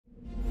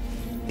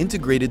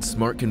Integrated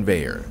Smart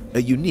Conveyor,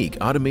 a unique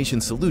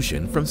automation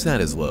solution from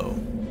Satisloh.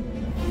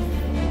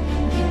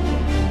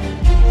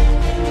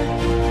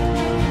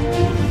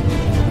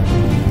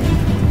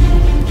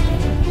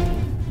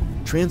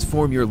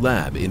 Transform your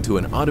lab into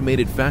an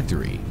automated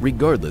factory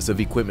regardless of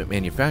equipment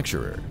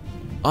manufacturer.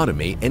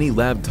 Automate any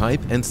lab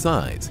type and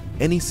size,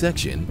 any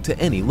section to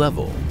any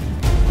level.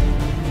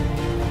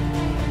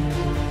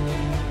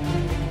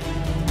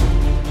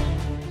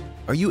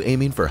 Are you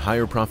aiming for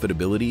higher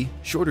profitability,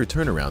 shorter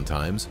turnaround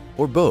times,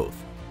 or both?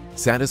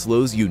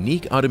 Satisloh's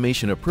unique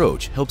automation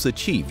approach helps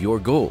achieve your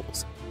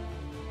goals.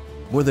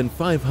 More than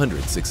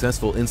 500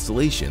 successful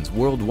installations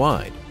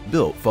worldwide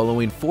built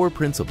following 4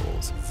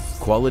 principles: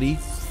 quality,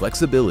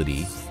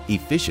 flexibility,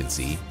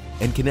 efficiency,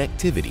 and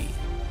connectivity.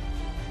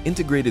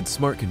 Integrated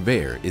Smart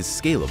Conveyor is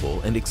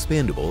scalable and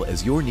expandable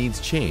as your needs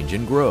change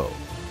and grow.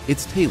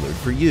 It's tailored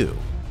for you.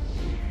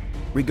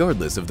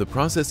 Regardless of the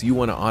process you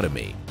want to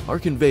automate, our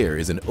conveyor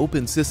is an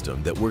open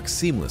system that works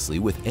seamlessly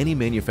with any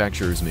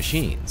manufacturer's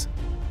machines.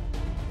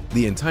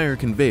 The entire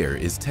conveyor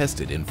is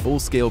tested in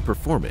full-scale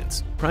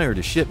performance prior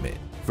to shipment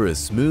for a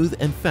smooth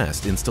and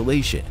fast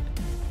installation.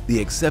 The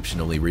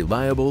exceptionally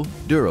reliable,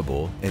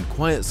 durable, and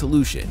quiet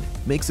solution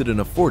makes it an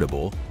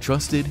affordable,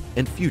 trusted,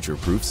 and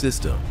future-proof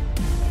system.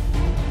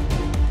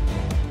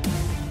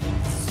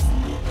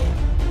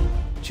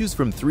 Choose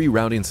from 3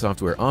 routing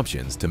software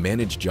options to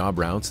manage job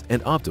routes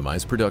and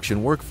optimize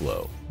production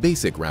workflow.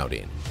 Basic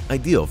routing,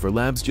 ideal for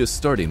labs just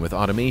starting with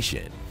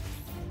automation.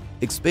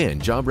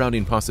 Expand job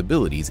routing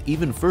possibilities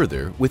even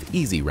further with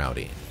easy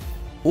routing.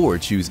 Or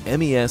choose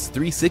MES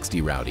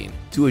 360 routing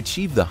to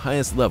achieve the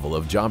highest level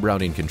of job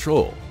routing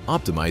control,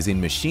 optimizing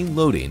machine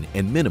loading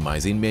and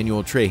minimizing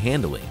manual tray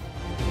handling.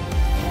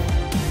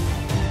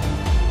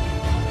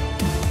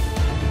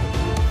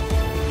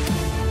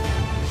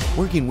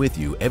 Working with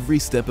you every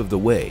step of the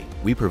way,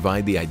 we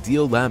provide the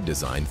ideal lab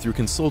design through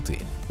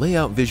consulting,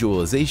 layout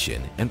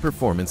visualization, and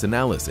performance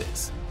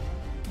analysis.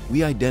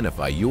 We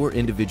identify your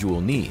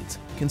individual needs,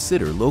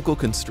 consider local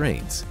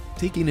constraints,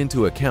 taking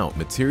into account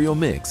material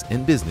mix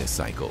and business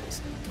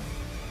cycles.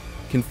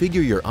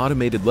 Configure your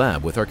automated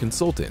lab with our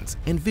consultants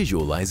and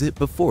visualize it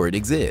before it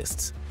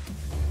exists.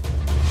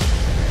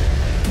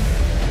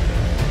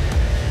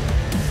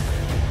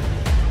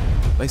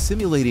 By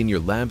simulating your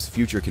lab's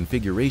future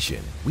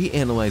configuration, we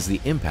analyze the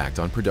impact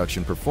on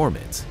production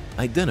performance,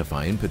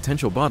 identifying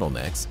potential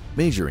bottlenecks,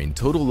 measuring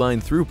total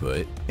line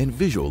throughput, and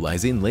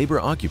visualizing labor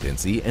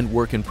occupancy and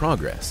work in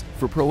progress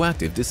for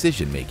proactive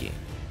decision-making.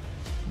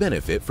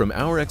 Benefit from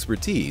our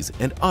expertise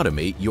and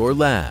automate your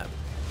lab.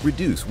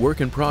 Reduce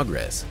work in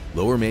progress,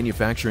 lower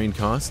manufacturing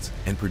costs,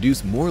 and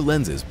produce more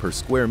lenses per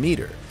square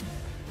meter.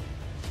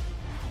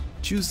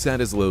 Choose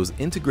Satisloh's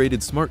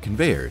Integrated Smart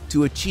Conveyor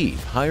to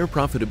achieve higher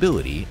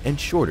profitability and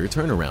shorter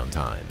turnaround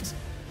times.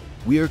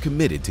 We are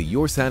committed to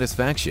your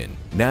satisfaction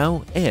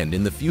now and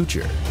in the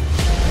future.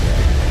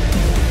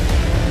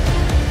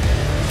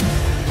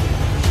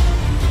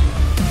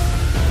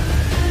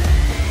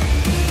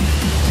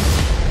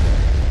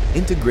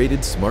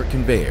 Integrated Smart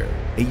Conveyor,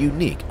 a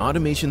unique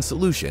automation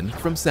solution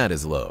from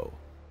Satisloh.